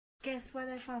Guess what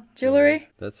I found? Jewelry?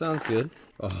 That sounds good.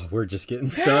 Oh, we're just getting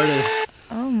started.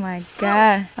 Oh my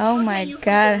god. Oh my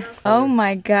god. Oh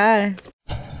my god.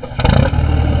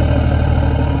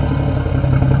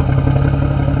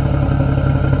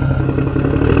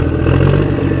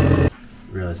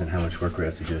 Realizing how much work we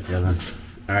have to do with the oven.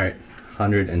 Alright,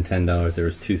 $110. There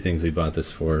was two things we bought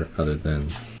this for other than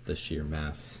the sheer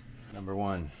mass. Number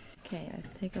one. Okay,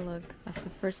 let's take a look at the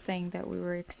first thing that we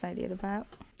were excited about.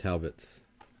 Talbots.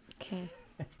 Okay.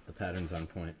 The pattern's on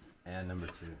point. And number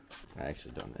two. I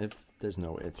actually don't. If there's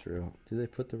no way it's real. Do they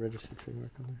put the registered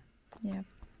trademark on there? Yeah.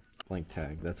 Blank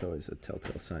tag. That's always a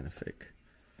telltale sign of fake.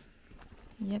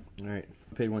 Yep. Alright,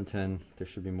 paid 110. There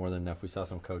should be more than enough. We saw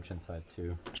some Coach inside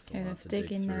too. Okay, let's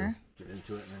dig in there. Get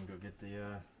into it and then go get the,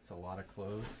 it's a lot of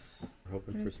clothes. We're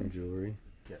hoping What for is some this? jewelry.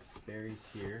 Got Sperry's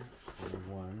here. Number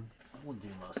one. We'll do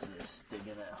most of this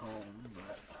digging at home,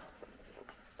 but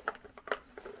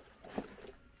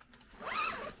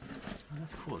oh,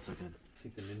 that's cool. It's like a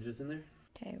Think the ninja's in there?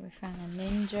 Okay, we found a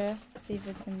ninja. Let's see if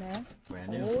it's in there. brand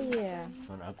new. Oh yeah.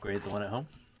 Want to upgrade the one at home?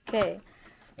 Okay.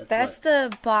 That's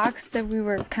the box that we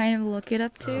were kind of looking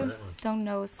up to. that one. Don't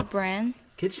know it's a brand.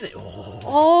 KitchenAid. Oh,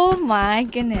 Oh my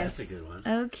goodness. that's a good one.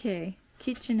 Okay.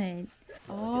 KitchenAid.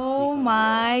 Oh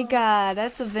my god,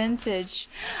 that's a vintage.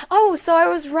 Oh, so I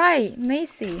was right.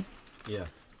 Macy. Yeah.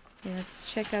 Okay,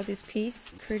 let's check out this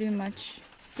piece. Pretty much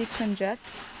sequin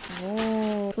dress.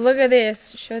 Oh, look at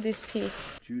this. Show this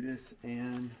piece. Judith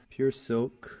and Pure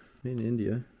Silk in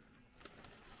India.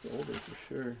 It's older for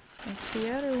sure. That's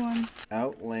the other one.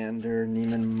 Outlander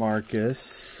Neiman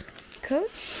Marcus.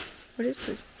 Coach? What is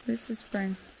this? What is this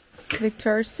brand?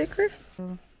 Victoria's Secret?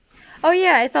 Oh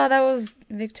yeah, I thought that was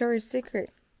Victoria's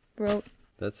Secret. Bro.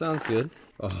 That sounds good.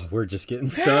 Oh, we're just getting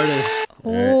started.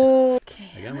 Oh. Okay.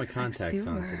 I got my looks like contacts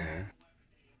on silver today.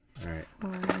 Alright,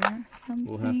 Or something.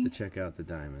 we'll have to check out the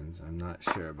diamonds. I'm not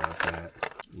sure about that.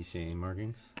 You see any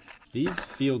markings? These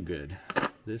feel good.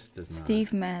 This does not.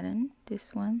 Steve Madden.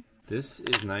 This one. This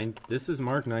is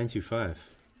Mark 925.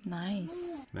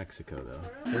 Nice. Mexico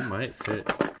though. It might fit.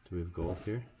 Do we have gold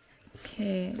here?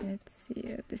 Okay, let's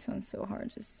see. This one's so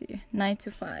hard to see. 9 to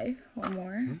 5. One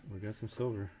more. We got some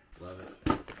silver. Love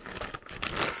it.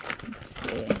 Let's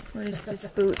see. What is this?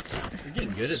 Boots. You're getting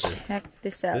good at this. Check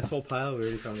this out. This whole pile we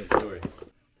already found the story.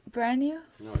 Brand new?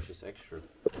 No, it's just extra.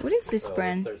 What is this So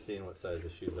brand? Let's start seeing what size the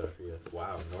shoes are for you.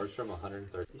 Wow, Nordstrom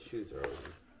 130. These shoes are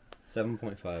over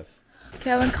 7.5.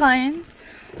 Calvin Klein.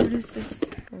 What is this?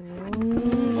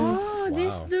 Oh, Wow,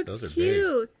 this those looks are big.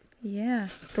 cute. Yeah.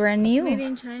 Brand new. Made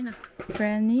in China.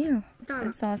 Brand new. Done.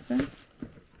 That's awesome.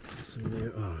 Some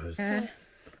new. Oh, there's, Uh,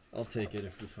 I'll take it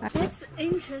if we find it. It's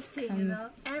interesting, you know,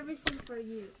 everything for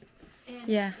you. And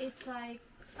Yeah. it's like,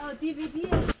 oh,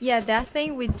 DVD. yeah, that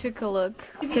thing we took a look.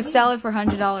 You can sell it for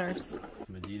 $100.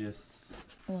 Adidas,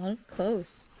 A lot of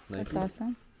clothes. That's Nike.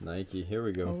 awesome. Nike. Here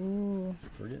we go. Oh.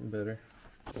 We're getting better.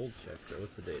 Old check. So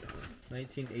what's the date on it?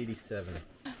 1987.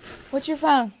 What you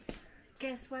found?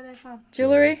 Guess what I found?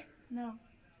 Jewelry? No,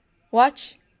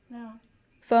 Watch? no,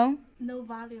 Phone? no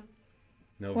value.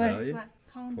 No What? Guess value. what?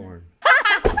 Condom. Porn.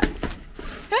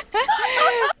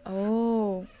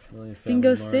 Oh. Well,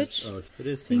 Single Mars. stitch? Oh, it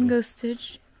is Single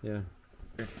stitch. Yeah.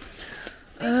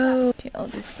 Oh. Okay, all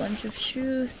this bunch of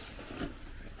shoes.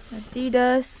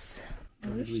 Adidas. I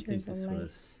What wish did we think there's a this light. was?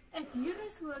 Hey, do you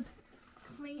guys would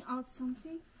clean out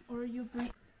something, or you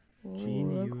bring Oh,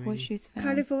 Gene look Ewing. what she's found.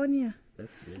 California?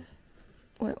 That's good.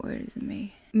 What word is it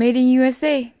made? Made in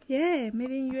USA. Yeah, made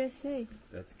in USA.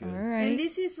 That's good. Alright. And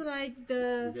this is like We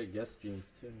the got Guess jeans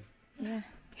too. Yeah.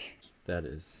 That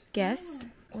is. Guess.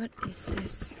 What is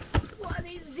this? what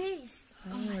is this?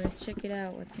 Oh, let's check it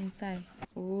out. What's inside?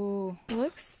 Oh,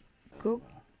 looks good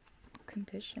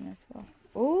condition as well.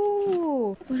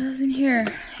 Oh, what else in here?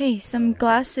 Hey, some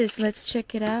glasses. Let's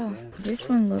check it out. This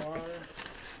one look.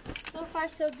 So far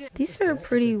so good. These are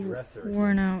pretty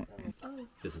worn out.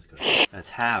 This is good. That's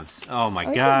halves. Oh my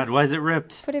Oh, god, why is it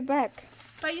ripped? Put it back.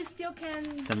 But you still can.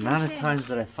 The amount of change. times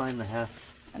that I find the half.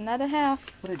 Another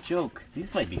half. What a joke.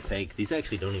 These might be fake. These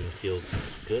actually don't even feel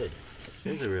good.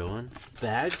 Here's a real one.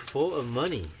 Bag full of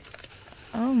money.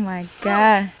 Oh my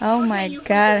god. Oh my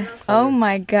god. Oh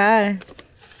my god.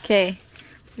 Okay.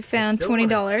 We found $20.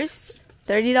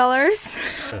 $30.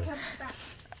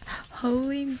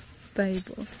 Holy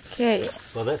Bible. Okay.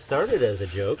 Well, that started as a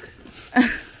joke.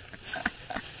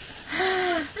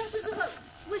 但是这个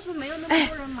为什么没有那么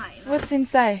多人买呢 What's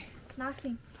inside?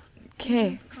 Nothing.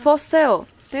 Okay. For sale.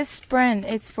 This brand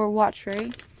is for watch,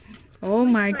 right? Oh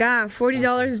my god.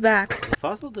 $40 back.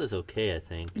 Fossil does okay, I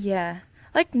think. Yeah.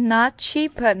 Like not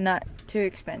cheap, but not too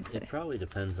expensive. It probably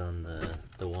depends on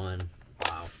the one.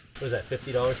 Wow. What was that,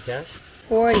 $50 cash?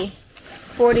 40.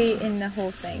 40 in the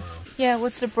whole thing. Yeah,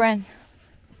 what's the brand?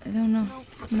 I don't know.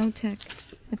 No tech.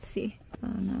 Let's see. Oh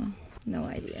no. No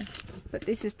idea. But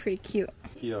this is pretty cute.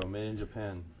 Kyo, made in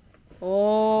Japan.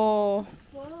 Oh.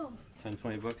 Whoa. 10,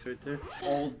 20 bucks right there.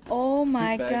 Old Oh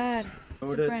my suit god. bags.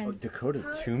 What's the brand? Dakota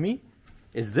Tumi?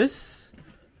 Is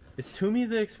Tumi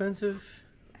the expensive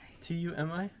Tumi?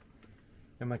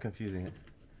 Am I confusing it?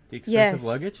 The expensive Yes.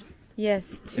 luggage?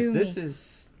 Yes, to If me. this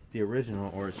is the original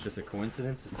or it's just a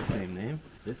coincidence, it's the same name.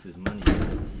 This is money.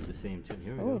 It's the same too.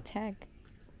 Here we Oh, go. tag.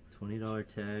 $20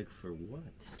 tag for what?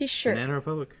 T-shirt. Banana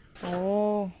Republic.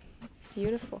 Oh,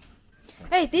 beautiful.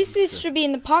 Hey, should be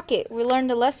in the pocket. We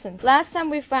learned a lesson. Last time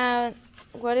we found,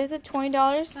 what is it,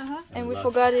 $20? Uh-huh. And we we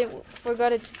lost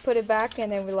forgot it to put it back,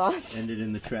 and then we lost. Ended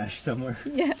in the trash somewhere.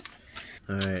 Yes.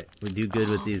 Alright, we do good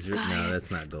with these. God. No,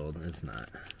 that's not gold. It's not.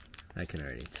 I can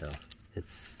already tell.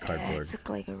 It's cardboard. It's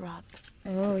like a rock.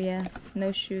 Oh yeah,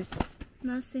 no shoes.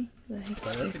 Nothing. The heck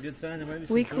But is that's a this? good sign. There might be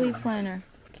some Weekly gold. planner.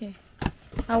 Okay.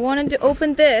 I wanted to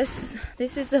open this.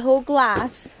 This is the whole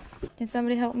glass. Can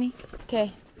somebody help me?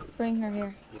 Okay, bring her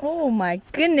here. Oh my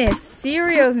goodness,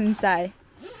 cereals inside.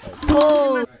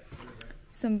 Oh,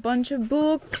 some bunch of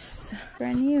books.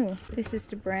 Brand new. This is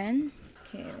the brand.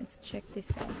 Okay, let's check this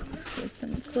out. Here's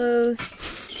some clothes,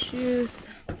 shoes.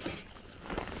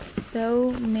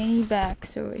 So many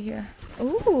bags over here.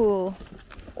 Ooh,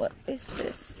 what is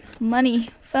this? Money.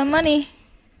 Found money.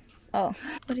 Oh,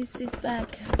 what is this bag?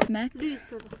 MAC?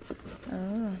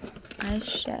 Oh,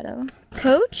 eyeshadow.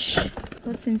 Coach?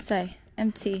 What's inside?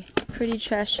 Empty. Pretty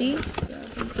trashy.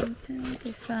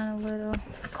 We found a little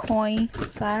coin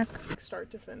bag.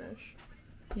 Start to finish.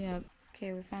 Yeah.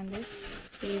 Okay, we found this.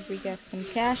 See if we got some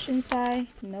cash inside.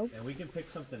 Nope. And we can pick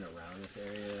something around this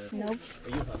area. Nope. Are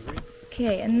you hungry?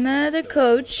 Okay, another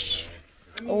Coach.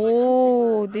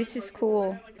 Oh, this is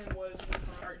cool.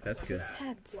 That's good.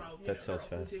 Hat. That sells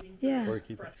fast. Yeah. Or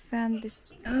keep it. Found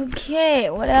this.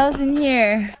 Okay, what else in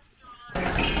here?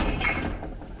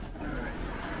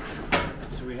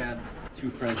 So we had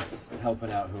two friends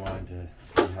helping out who wanted to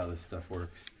see how this stuff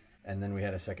works. And then we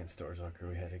had a second storage locker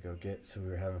we had to go get. So we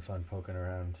were having fun poking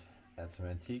around at some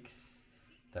antiques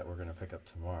that we're going to pick up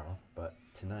tomorrow. But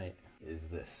tonight is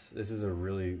this. This is a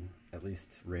really, at least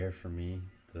rare for me,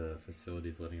 the facility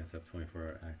is letting us have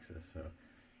 24-hour access. So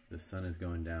the sun is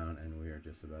going down and we are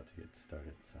just about to get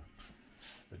started. So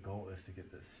the goal is to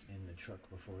get this in the truck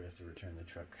before we have to return the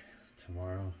truck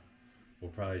tomorrow.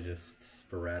 We'll probably just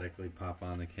sporadically pop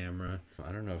on the camera.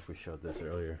 I don't know if we showed this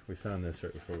earlier. We found this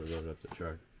right before we loaded up the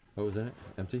truck. What was in it?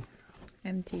 Empty?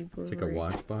 Empty brewery. It's like a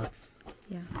watch box.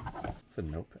 Yeah. It's a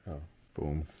note. Oh,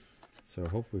 boom. So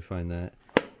hopefully we find that.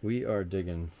 We are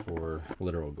digging for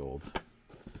literal gold.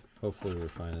 Hopefully we're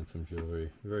finding some jewelry.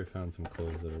 We've already found some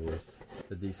clothes that are worth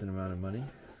a decent amount of money,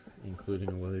 including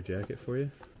a leather jacket for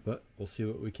you. But we'll see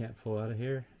what we can't pull out of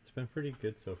here. It's been pretty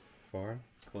good so far.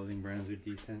 Clothing brands are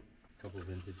decent. A couple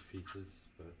vintage pieces,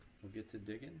 but we'll get to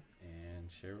digging and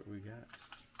share what we got.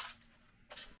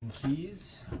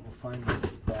 Keys. We'll find the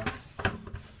box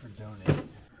for donate.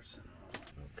 Personal.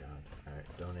 Oh God. All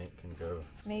right. Donate can go.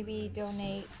 Maybe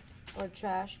donate or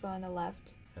trash go on the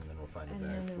left. And then we'll find a And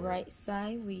bag then the for right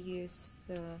side, we use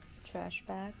the trash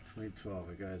bag. 2012,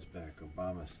 a guy's back.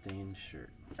 Obama stained shirt.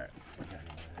 All right. We got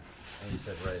it. And you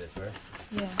said right is where?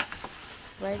 Yeah.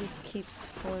 Right is keep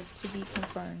or to be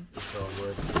confirmed. It's all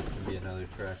wood. This can be another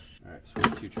trash. All right. So we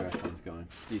have two trash ones going.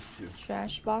 These two.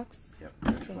 Trash box. Yep.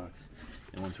 Trash Okay. box.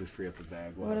 And once we free up the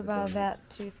bag, we'll What have it about donated. that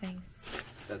two things?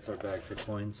 That's our bag for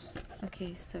coins.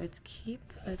 Okay, so it's keep.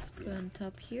 Let's put on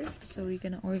top here. So we're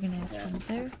gonna organize from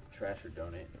there. Trash or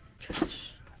donate.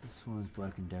 Trash. This one's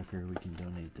Black & Decker. We can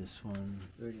donate this one.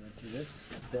 We already went through this.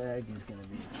 Bag is going to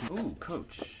be... Ooh,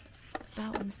 Coach.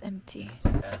 That one's empty.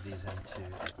 Add these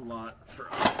into lot for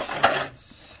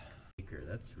auctions. Speaker,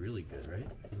 that's really good, right?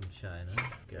 From China.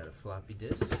 Got a floppy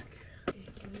disk. Okay,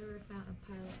 we never found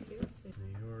a pile of here, so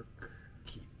New York.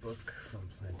 Keep book from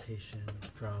plantation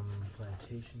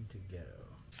to ghetto.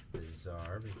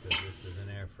 Bizarre because this is an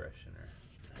air freshener.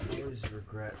 I always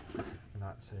regret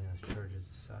not setting those charges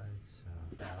aside.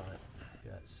 So ballot.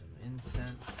 Got some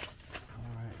incense.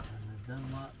 Alright, and the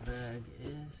Dunlop bag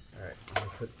is... Alright, I'm going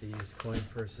to put these coin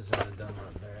purses in the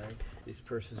Dunlop bag. These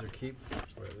purses are keep,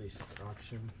 or at least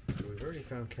auction. So we've already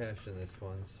found cash in this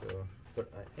one, so...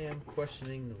 But I am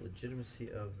questioning the legitimacy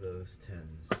of those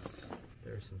tens.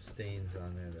 There are some stains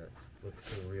on there that look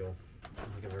so real. I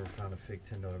don't think I've ever found a fake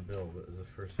 $10 bill, but it was the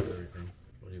first of everything.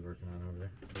 What are you working on over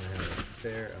there? I have a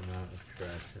fair amount of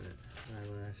trash in it.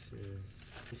 Eyelashes,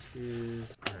 tissues.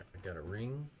 Alright, I got a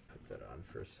ring. Put that on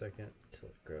for a second till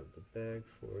I grab the bag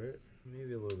for it.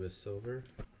 Maybe a little bit of silver.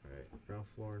 Alright,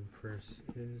 Ralph Lauren purse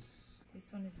is This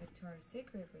one is Victoria's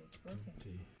Secret, but it's broken.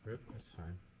 empty. Rip, that's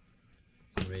fine.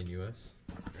 It's made in US.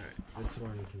 Alright, this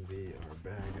one can be our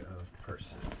bag of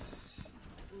purses.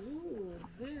 Ooh,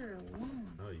 very warm.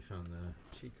 Oh, you found the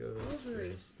Chico Burberry.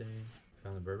 spray stain.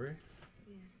 Found the Burberry?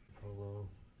 Yeah. Polo,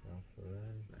 Ralph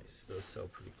Lauren. Nice, those sell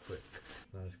pretty quick.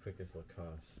 Not as quick as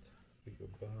Lacoste. Hugo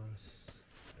Boss,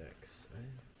 X.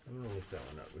 I'm gonna look that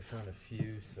one up. We found a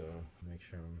few, so make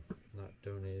sure I'm not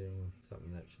donating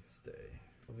something that should stay.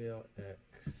 LVL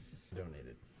X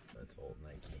donated. That's old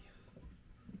Nike.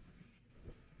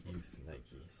 Youth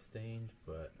Nike. Stained,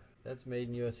 but that's made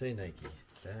in USA Nike.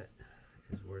 That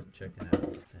is worth checking out.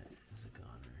 That is a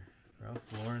goner. Ralph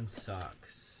Lauren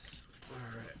socks.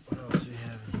 Alright, what else do we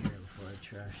have in here before I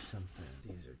trash something?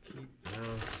 These are keep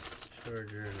mouse,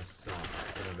 charger, and a sock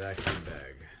in a vacuum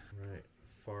bag. Right,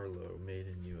 Farlow, made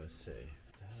in USA.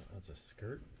 That's a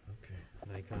skirt? Okay.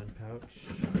 Nikon pouch,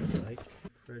 I like.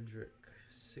 Frederick,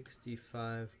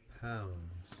 65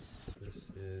 pounds. This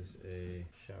is a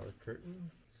shower curtain.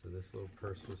 So this little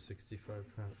purse was 65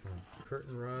 pounds.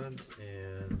 Curtain rods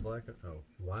and Wild and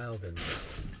Wild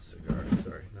cigar.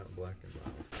 Sorry, not Black and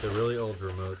Wild. The really old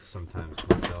remotes sometimes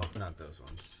we sell. Not those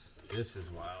ones. This is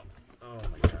wild. Oh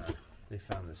my god. They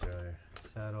found this earlier.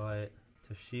 Satellite.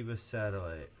 Toshiba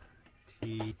Satellite.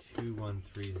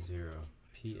 T2130.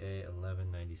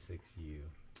 PA1196U.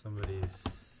 Somebody's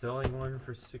selling one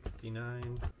for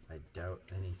 $69. I doubt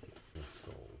anything is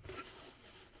sold.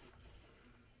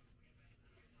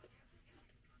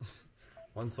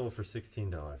 One sold for $16.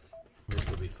 This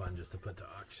will be fun just to put to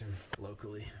auction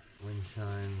locally. Wind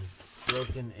chimes,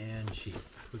 broken and cheap.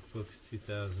 QuickBooks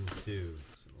 2002.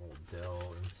 Some old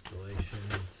Dell installation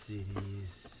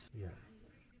CDs. Yeah.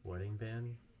 Wedding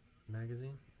Band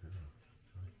magazine. Oh,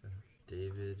 I like that.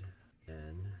 David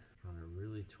N. on a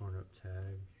really torn up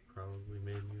tag. Probably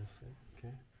made in USA.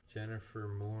 Okay. Jennifer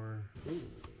Moore. Ooh,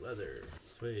 leather.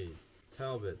 Suede.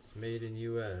 Talbots, made in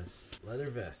US. Leather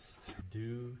vest.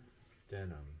 Do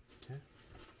denim. Okay.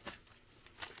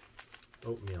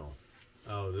 Oatmeal.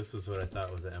 Oh, this is what I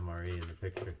thought was the MRE in the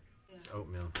picture. Yeah. It's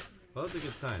oatmeal. Well, that's a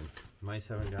good sign. Mice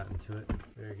haven't gotten to it.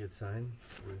 Very good sign.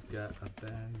 We've got a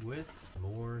bag with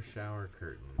more shower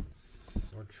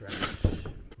curtains. More trash.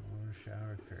 More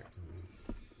shower curtains.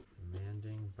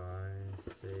 Demanding by,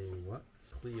 say what?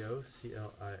 Clio,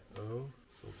 C-L-I-O.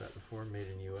 Sold that before, made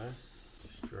in US.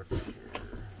 Structure.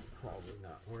 Probably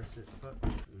not worth it, but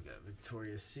we got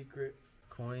Victoria's Secret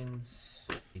coins,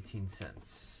 18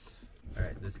 cents.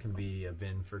 Alright, this can be a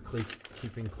bin for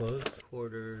keeping clothes.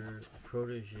 Quarter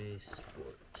Protege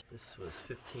Sport. This was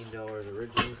 $15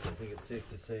 originally, so I think it's safe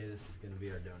to say this is going to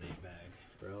be our donate bag.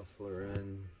 Ralph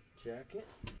Lauren jacket.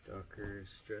 Dockers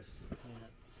dress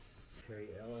pants. Perry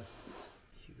Ellis.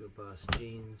 Hugo Boss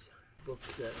jeans. Book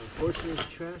that unfortunately is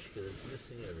trash because it's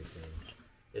missing everything.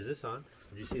 Is this on?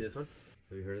 Did you see this one?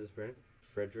 Have you heard of this brand?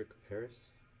 Frederick Paris.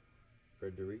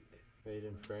 Frederic. Made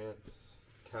in France.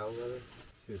 Cow leather.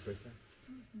 See the price tag?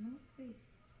 North Face.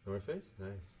 North Face? Nice.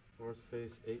 North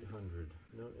Face 800.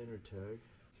 No inner tag.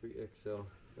 3XL.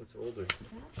 That's older.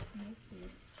 That makes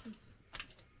it cheap.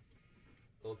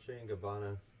 Dolce &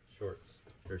 Gabbana shorts.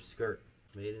 Or skirt.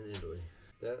 Made in Italy.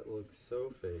 That looks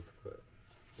so fake, but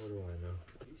what do I know?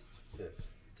 East 5th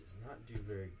does not do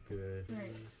very good.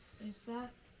 Right. Is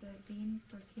that the bean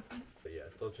for keeping? But yeah,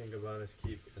 Dolce & Gabbana's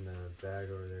keep in the bag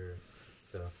over there.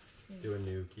 So, Yeah. do a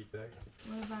new keep bag.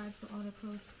 What about I put all the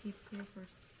clothes keep here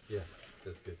first? Yeah,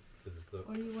 that's good. This is the.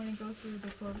 Or you want to go through the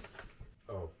clothes?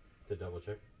 Oh, to double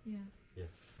check? Yeah. Yeah.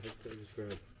 I think they just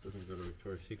grabbed. Doesn't go to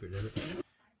Victoria's Secret, did it?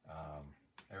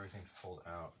 Everything's pulled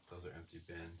out. Those are empty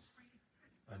bins.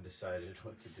 Undecided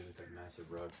what to do with that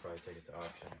massive rug. Probably take it to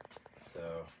auction.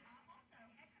 So,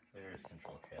 there's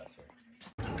control chaos here.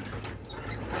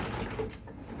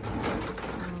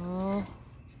 Oh.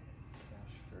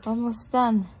 Almost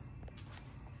done.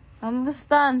 Almost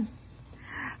done.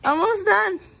 Almost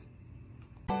done.